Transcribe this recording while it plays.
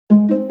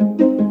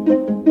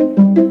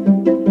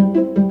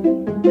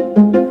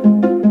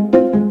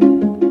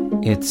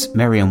It's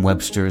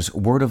Merriam-Webster's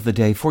Word of the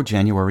Day for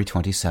January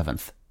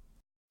 27th.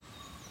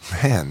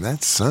 Man,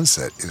 that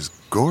sunset is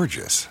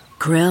gorgeous.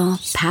 Grill,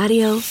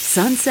 patio,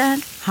 sunset.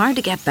 Hard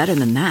to get better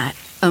than that.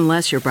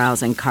 Unless you're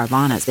browsing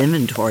Carvana's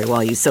inventory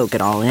while you soak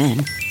it all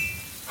in.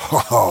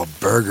 Oh,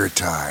 burger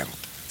time.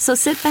 So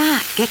sit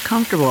back, get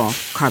comfortable.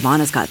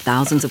 Carvana's got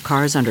thousands of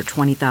cars under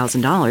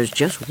 $20,000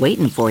 just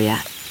waiting for you.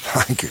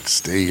 I could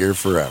stay here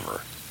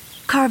forever.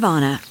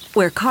 Carvana,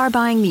 where car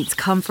buying meets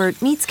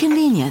comfort meets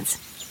convenience.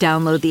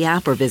 Download the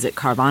app or visit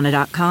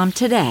Carvana.com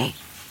today.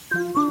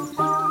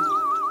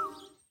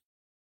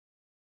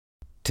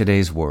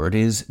 Today's word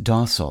is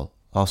docile,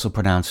 also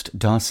pronounced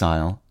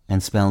docile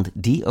and spelled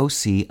D-O-C-I-L-E.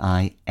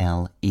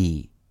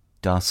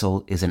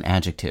 Docile is an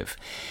adjective.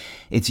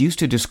 It's used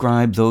to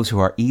describe those who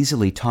are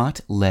easily taught,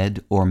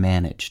 led, or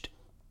managed.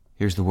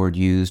 Here's the word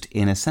used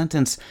in a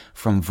sentence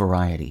from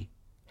Variety.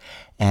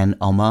 An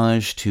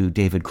homage to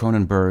David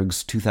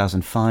Cronenberg's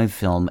 2005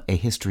 film A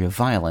History of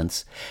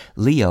Violence,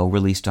 Leo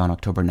released on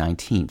October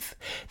 19th.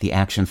 The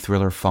action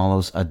thriller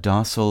follows a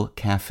docile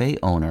cafe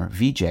owner,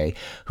 Vijay,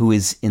 who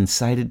is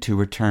incited to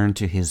return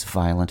to his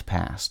violent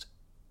past.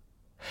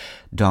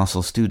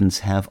 Docile students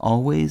have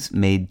always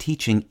made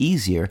teaching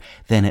easier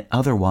than it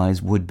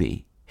otherwise would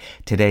be.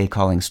 Today,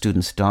 calling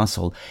students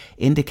docile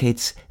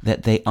indicates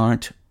that they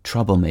aren't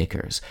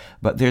troublemakers,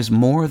 but there's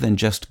more than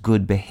just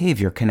good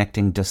behavior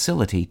connecting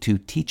docility to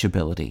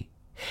teachability.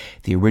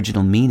 The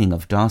original meaning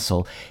of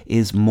docile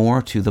is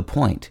more to the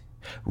point,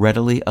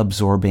 readily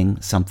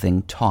absorbing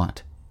something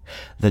taught.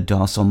 The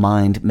docile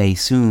mind may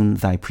soon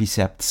thy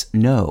precepts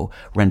know,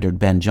 rendered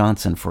Ben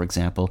Jonson, for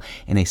example,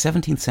 in a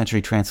 17th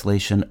century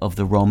translation of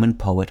the Roman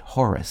poet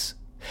Horace.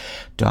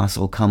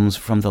 Docile comes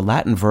from the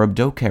Latin verb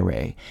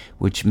docere,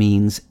 which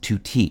means to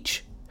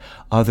teach.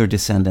 Other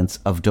descendants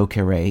of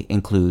docere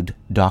include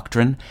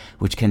doctrine,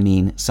 which can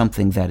mean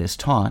something that is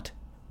taught,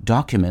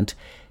 document,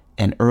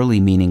 an early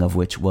meaning of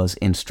which was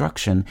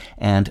instruction,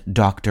 and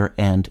doctor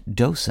and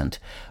docent,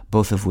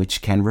 both of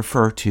which can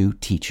refer to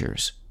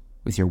teachers.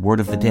 With your Word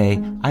of the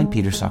Day, I'm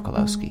Peter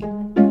Sokolowski.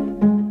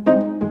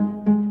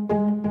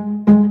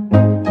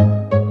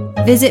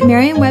 Visit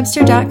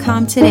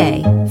Merriam-Webster.com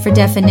today for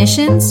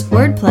definitions,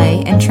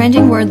 wordplay, and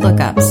trending word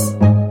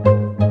lookups.